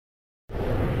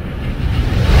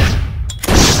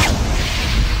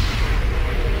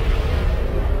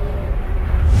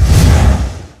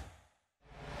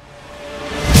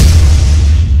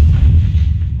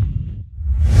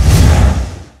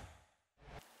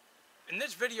In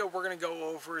this video, we're going to go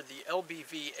over the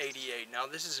LBV 88. Now,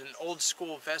 this is an old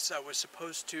school vest that was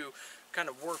supposed to kind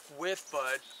of work with,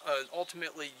 but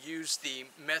ultimately use the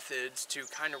methods to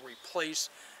kind of replace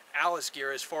Alice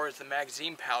gear as far as the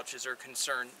magazine pouches are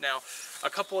concerned. Now, a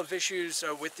couple of issues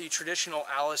with the traditional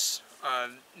Alice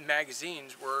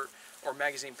magazines or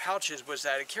magazine pouches was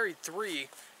that it carried 3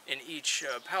 in each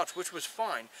pouch, which was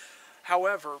fine.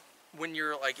 However, when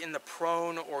you're like in the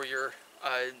prone or you're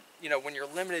when you're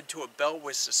limited to a belt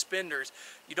with suspenders,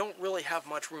 you don't really have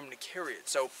much room to carry it.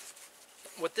 So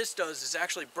what this does is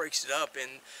actually breaks it up, and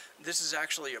this is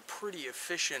actually a pretty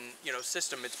efficient,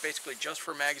 system. It's basically just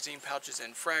for magazine pouches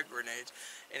and frag grenades,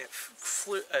 and it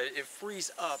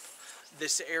frees up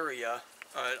this area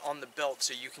on the belt,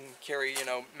 so you can carry,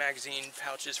 magazine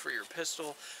pouches for your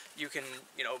pistol. You can,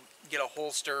 get a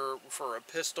holster for a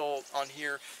pistol on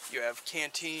here. You have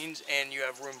canteens, and you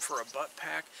have room for a butt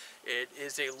pack. It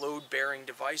is a load-bearing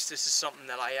device. This is something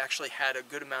that I actually had a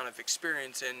good amount of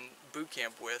experience in boot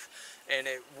camp with, and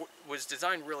it was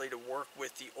designed really to work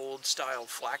with the old style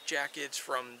flak jackets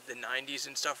from the 90s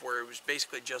and stuff, where it was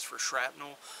basically just for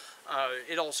shrapnel.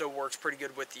 It also works pretty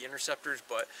good with the interceptors,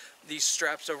 but these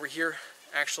straps over here,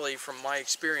 actually, from my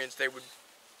experience,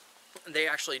 they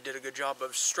actually did a good job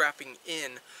of strapping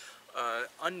in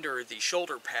under the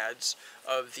shoulder pads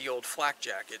of the old flak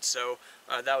jacket, so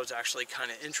that was actually kind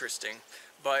of interesting.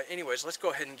 But anyways, let's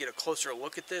go ahead and get a closer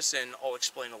look at this, and I'll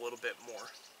explain a little bit more.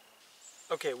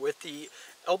 Okay, with the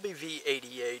LBV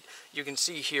 88, you can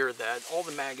see here that all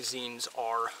the magazines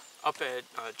are up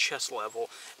at chest level,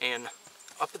 and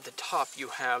up at the top you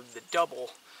have the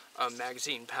double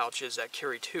magazine pouches that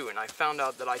carry 2, and I found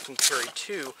out that I can carry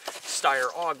 2 Steyr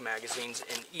AUG magazines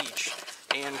in each,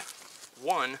 and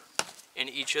 1 in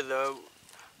each of the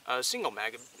single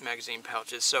magazine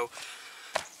pouches. So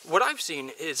what I've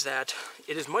seen is that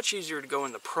it is much easier to go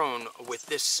in the prone with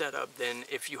this setup than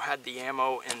if you had the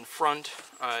ammo in front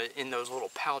in those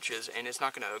little pouches, and it's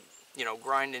not going to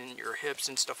grind in your hips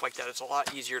and stuff like that. It's a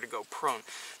lot easier to go prone.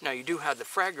 Now, you do have the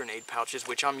frag grenade pouches,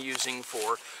 which I'm using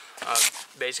for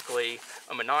basically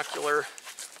a monocular,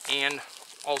 and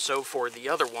also for the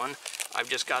other one, I've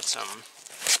just got some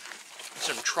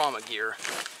trauma gear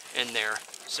in there.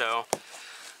 So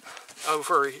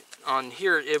over on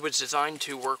here, it was designed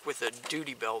to work with a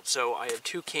duty belt, so I have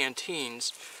 2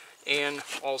 canteens and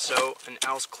also an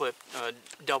Ausclip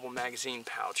double magazine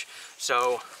pouch.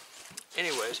 So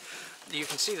anyways, you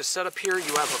can see the setup here.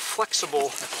 You have a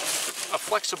flexible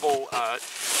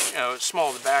small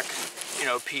of the back,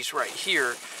 piece right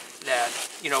here that,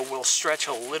 will stretch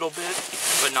a little bit,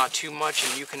 but not too much,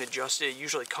 and you can adjust it. It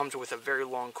usually comes with a very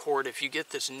long cord. If you get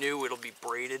this new, it'll be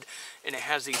braided, and it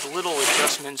has these little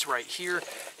adjustments right here,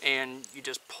 and you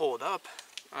just pull it up,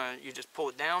 you just pull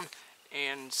it down,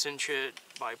 and cinch it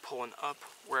by pulling up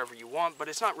wherever you want, but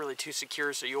it's not really too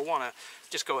secure, so you'll want to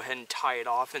just go ahead and tie it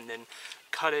off and then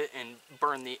cut it and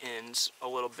burn the ends a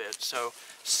little bit, so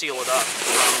seal it up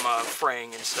from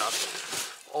fraying and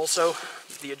stuff. Also,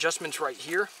 the adjustments right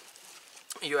here,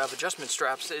 you have adjustment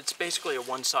straps. It's basically a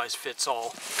one-size-fits-all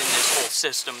in this whole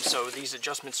system, so these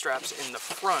adjustment straps in the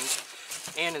front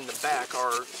and in the back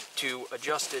are to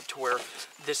adjust it to where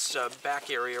this back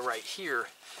area right here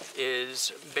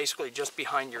is basically just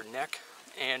behind your neck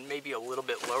and maybe a little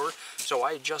bit lower. So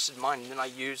I adjusted mine, and then I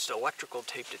used electrical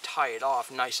tape to tie it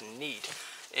off nice and neat,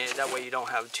 and that way you don't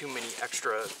have too many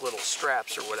extra little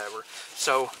straps or whatever.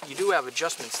 So you do have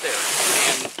adjustments there,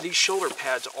 and these shoulder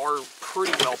pads are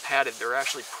pretty well padded. They're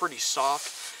actually pretty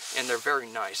soft, and they're very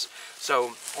nice.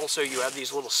 So also you have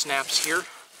these little snaps here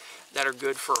that are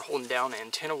good for holding down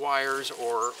antenna wires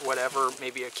or whatever,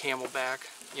 maybe a camelback,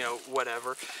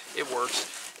 whatever, it works.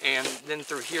 And then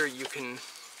through here you can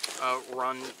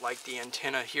run like the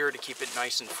antenna here to keep it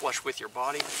nice and flush with your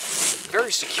body.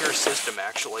 Very secure system,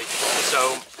 actually.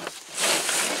 So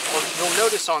you'll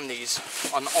notice on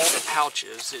all the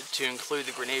pouches, to include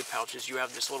the grenade pouches, you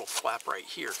have this little flap right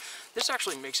here. This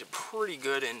actually makes it pretty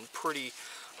good and pretty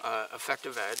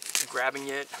effective at grabbing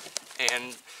it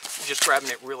and just grabbing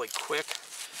it really quick.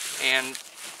 And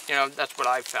that's what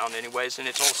I've found anyways, and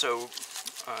it's also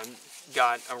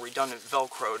got a redundant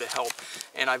Velcro to help,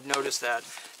 and I've noticed that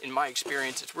in my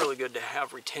experience it's really good to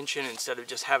have retention instead of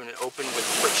just having it open with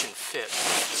friction fit.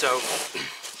 So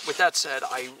with that said,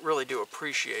 I really do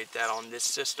appreciate that on this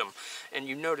system, and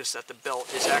you notice that the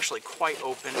belt is actually quite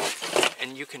open,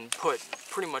 and you can put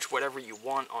pretty much whatever you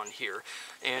want on here,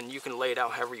 and you can lay it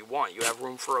out however you want. You have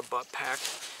room for a butt pack,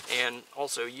 and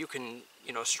also you can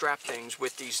strap things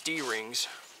with these D-rings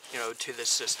to this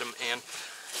system. And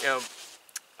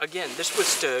again, this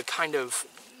was to kind of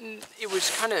it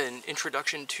was kind of an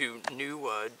introduction to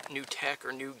new tech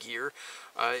or new gear.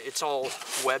 It's all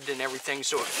webbed and everything,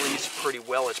 so it bleeds pretty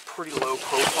well. It's pretty low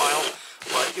profile,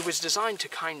 but it was designed to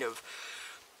kind of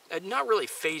not really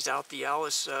phase out the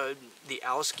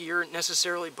Alice gear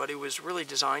necessarily, but it was really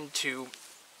designed to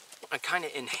kind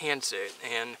of enhance it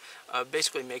and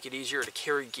basically make it easier to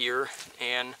carry gear.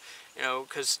 And you know,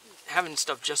 because having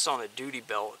stuff just on a duty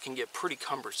belt can get pretty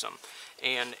cumbersome.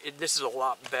 And this is a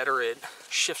lot better. It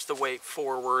shifts the weight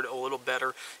forward a little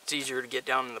better. It's easier to get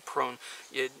down in the prone.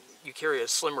 You carry a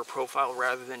slimmer profile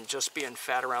rather than just being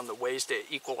fat around the waist. It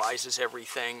equalizes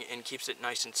everything and keeps it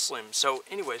nice and slim. So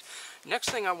anyways,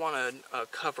 next thing I want to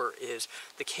cover is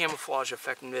the camouflage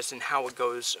effectiveness and how it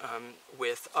goes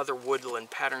with other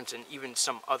woodland patterns and even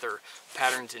some other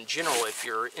patterns in general if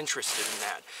you're interested in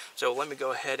that. So let me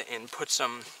go ahead and put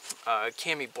some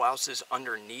cami blouses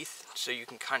underneath so you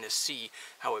can kind of see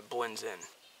how it blends in.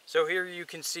 So here you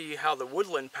can see how the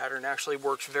woodland pattern actually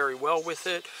works very well with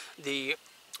it.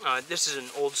 This is an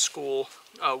old school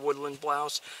woodland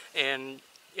blouse, and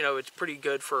you know, it's pretty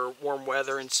good for warm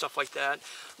weather and stuff like that,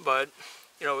 but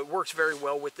you know, it works very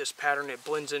well with this pattern. It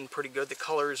blends in pretty good. The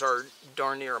colors are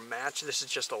darn near a match. This is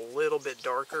just a little bit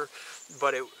darker,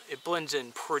 but it blends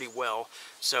in pretty well.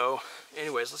 So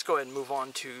anyways, let's go ahead and move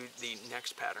on to the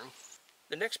next pattern.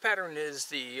 The next pattern is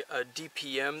the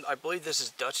DPM. I believe this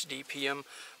is Dutch DPM,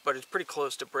 but it's pretty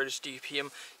close to British DPM.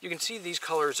 You can see these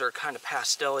colors are kind of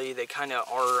pastel-y. They kind of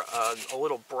are a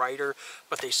little brighter,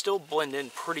 but they still blend in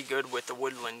pretty good with the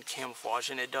woodland camouflage,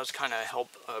 and it does kind of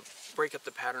help break up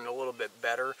the pattern a little bit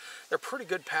better. They're pretty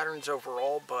good patterns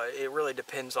overall, but it really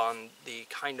depends on the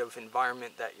kind of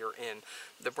environment that you're in.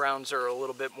 The browns are a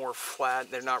little bit more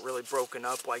flat. They're not really broken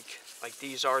up like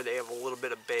these are. They have a little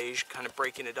bit of beige, kind of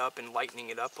breaking it up and lightening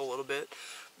it up a little bit,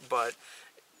 but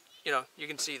you know, you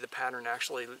can see the pattern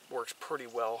actually works pretty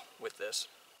well with this.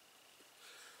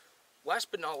 Last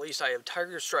but not least, I have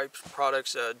Tiger Stripe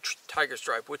products, Tiger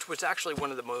Stripe, which was actually one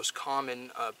of the most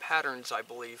common patterns, I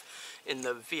believe, in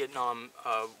the Vietnam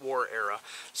War era.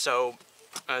 So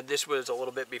this was a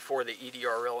little bit before the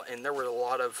EDRL, and there were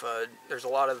there's a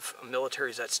lot of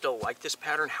militaries that still like this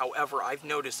pattern. However, I've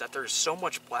noticed that there's so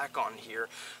much black on here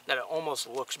that it almost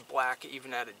looks black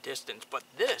even at a distance. But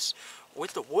this,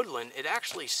 with the woodland, it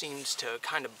actually seems to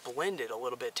kind of blend it a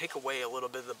little bit, take away a little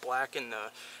bit of the black and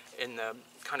the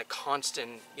kind of constant,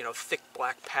 you know, thick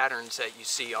black patterns that you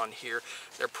see on here.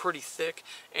 They're pretty thick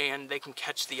and they can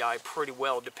catch the eye pretty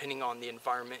well depending on the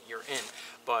environment you're in.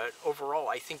 But overall,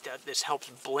 I think that this helps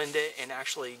blend it and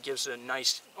actually gives it a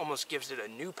nice, almost gives it a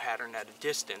new pattern at a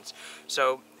distance.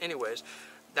 So anyways,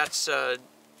 that's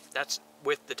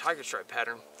with the Tiger Stripe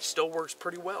pattern. Still works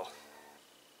pretty well.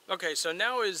 Okay, so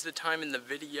now is the time in the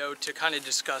video to kind of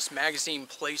discuss magazine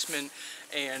placement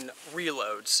and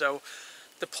reload. So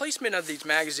the placement of these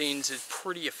magazines is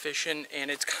pretty efficient,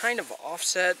 and it's kind of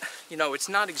offset. You know, it's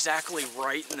not exactly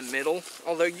right in the middle,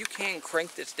 although you can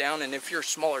crank this down, and if you're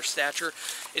smaller stature,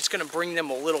 it's going to bring them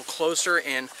a little closer,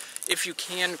 and if you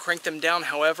can crank them down,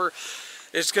 however,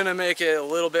 it's going to make it a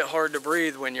little bit hard to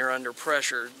breathe when you're under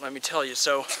pressure, let me tell you.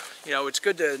 So, you know, it's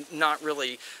good to not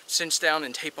really cinch down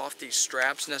and tape off these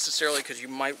straps necessarily, because you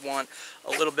might want a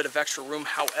little bit of extra room.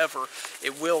 However,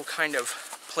 it will kind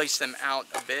of place them out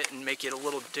a bit and make it a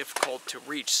little difficult to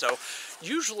reach. So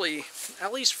usually,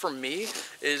 at least for me,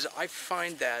 is I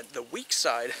find that the weak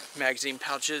side magazine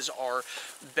pouches are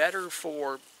better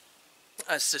for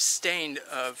a sustained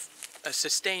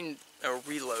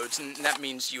reloads, and that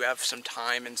means you have some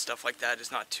time and stuff like that. It's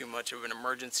not too much of an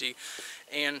emergency.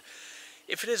 And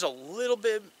if it is a little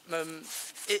bit,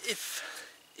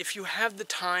 if you have the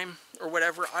time or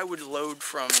whatever, I would load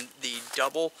from the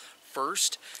double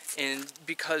first, and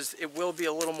because it will be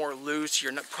a little more loose,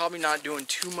 you're probably not doing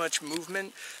too much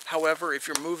movement. However, if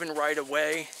you're moving right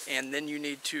away and then you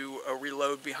need to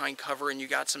reload behind cover and you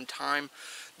got some time,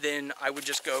 then I would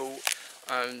just go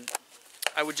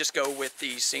with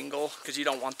the single, because you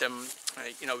don't want them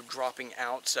you know, dropping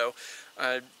out. So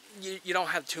you don't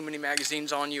have too many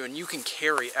magazines on you, and you can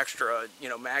carry extra, you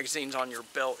know, magazines on your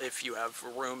belt if you have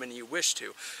room and you wish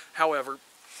to. However,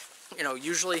 you know,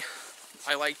 usually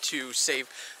I like to save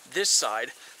this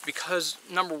side because,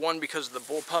 number one, because of the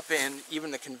bullpup and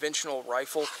even the conventional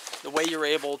rifle, the way you're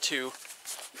able to,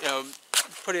 you know,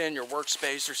 put it in your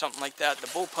workspace or something like that. The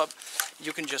bullpup,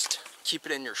 you can just keep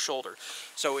it in your shoulder.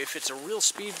 So if it's a real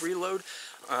speed reload,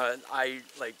 I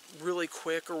like really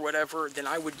quick or whatever, then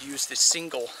I would use the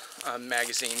single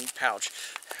magazine pouch.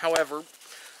 However,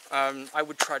 I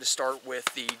would try to start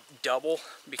with the double,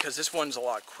 because this one's a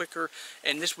lot quicker,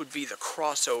 and this would be the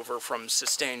crossover from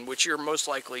sustain, which you're most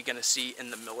likely going to see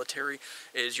in the military,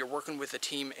 is you're working with a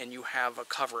team and you have a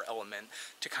cover element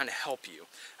to kind of help you.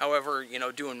 However, you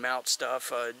know, doing mount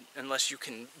stuff, unless you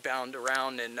can bound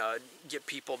around and get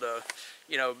people to,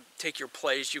 you know, take your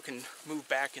place, you can move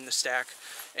back in the stack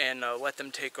and let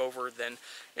them take over, then,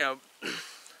 you know,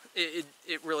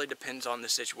 it really depends on the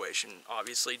situation.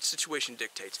 Obviously, situation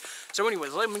dictates. So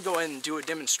anyways, let me go ahead and do a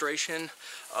demonstration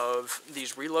of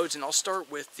these reloads, and I'll start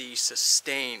with the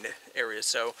sustained area.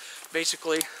 So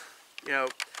basically, you know,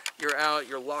 you're out,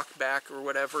 you're locked back or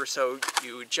whatever, so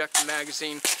you eject the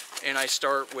magazine, and I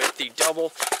start with the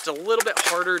double. It's a little bit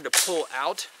harder to pull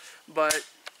out, but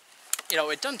you know,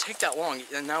 it doesn't take that long,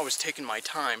 and now it's taking my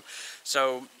time.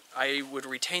 So I would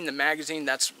retain the magazine.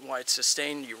 That's why it's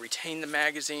sustained. You retain the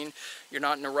magazine. You're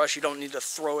not in a rush. You don't need to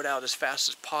throw it out as fast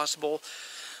as possible.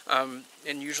 And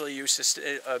usually you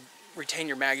retain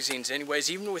your magazines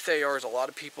anyways. Even with ARs, a lot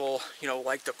of people, you know,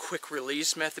 like the quick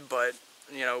release method, but,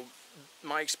 you know,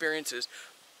 my experience is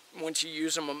once you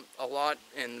use them a lot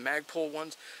in the mag pull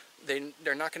ones,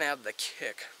 they're not going to have the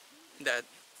kick that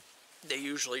they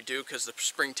usually do, because the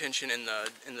spring tension in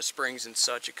the springs and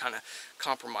such, it kind of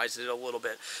compromises it a little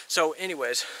bit. So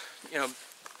anyways, you know,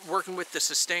 working with the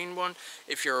sustained one,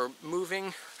 if you're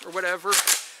moving or whatever,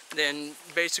 then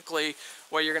basically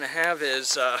what you're going to have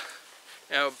is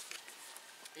you know,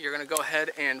 you're going to go ahead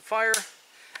and fire,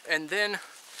 and then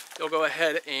you'll go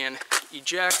ahead and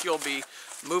eject. You'll be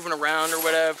moving around or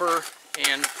whatever,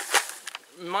 and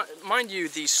mind you,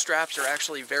 these straps are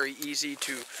actually very easy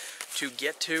to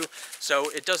get to, so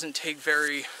it doesn't take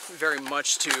very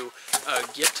much to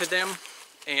get to them,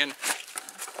 and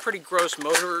pretty gross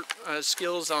motor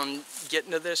skills on getting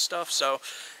to this stuff. So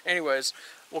anyways,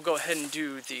 we'll go ahead and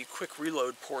do the quick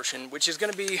reload portion, which is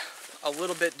going to be a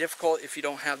little bit difficult if you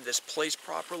don't have this placed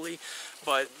properly,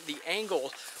 but the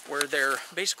angle where they're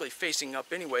basically facing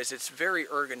up anyways, it's very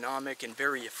ergonomic and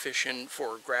very efficient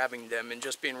for grabbing them and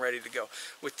just being ready to go.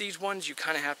 With these ones, you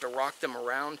kind of have to rock them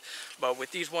around, but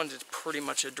with these ones, it's pretty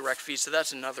much a direct feed, so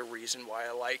that's another reason why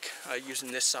I like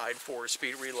using this side for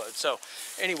speed reload. So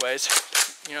anyways,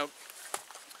 you know,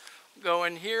 go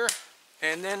in here,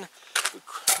 and then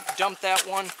dump that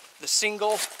one. The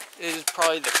single is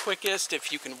probably the quickest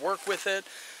if you can work with it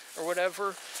or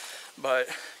whatever, but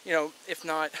you know, if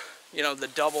not, you know, the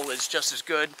double is just as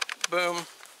good. Boom,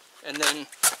 and then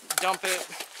dump it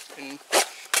and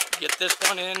get this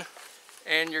one in,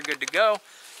 and you're good to go.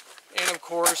 And of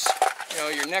course, you know,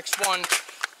 your next one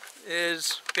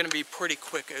is going to be pretty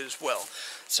quick as well.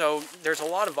 So there's a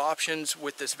lot of options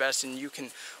with this vest, and you can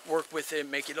work with it,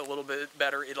 make it a little bit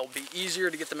better. It'll be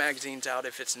easier to get the magazines out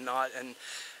if it's not an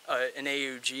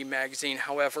AUG magazine.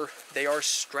 However, they are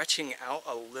stretching out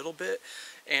a little bit,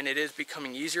 and it is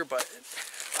becoming easier, but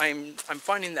I'm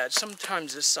finding that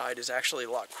sometimes this side is actually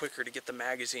a lot quicker to get the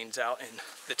magazines out, and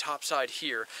the top side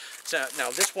here. So now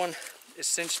this one is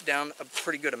cinched down a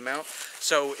pretty good amount,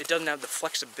 so it doesn't have the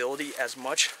flexibility as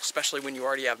much, especially when you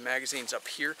already have magazines up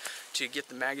here to get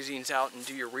the magazines out and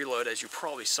do your reload, as you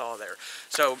probably saw there.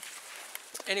 So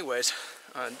anyways,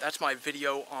 that's my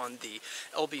video on the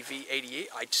LBV 88.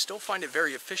 I still find it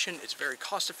very efficient. It's very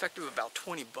cost effective, about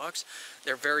 20 bucks.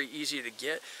 They're very easy to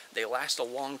get. They last a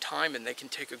long time, and they can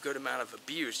take a good amount of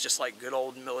abuse, just like good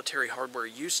old military hardware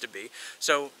used to be.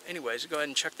 So anyways, go ahead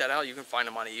and check that out. You can find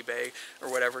them on eBay or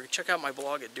whatever. Check out my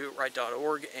blog at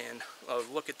doitright.org and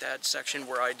look at that section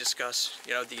where I discuss,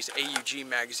 you know, these AUG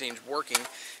magazines working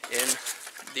in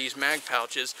these mag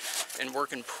pouches and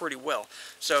working pretty well.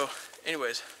 So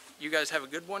anyways, you guys have a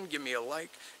good one. Give me a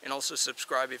like, and also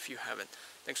subscribe if you haven't.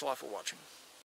 Thanks a lot for watching.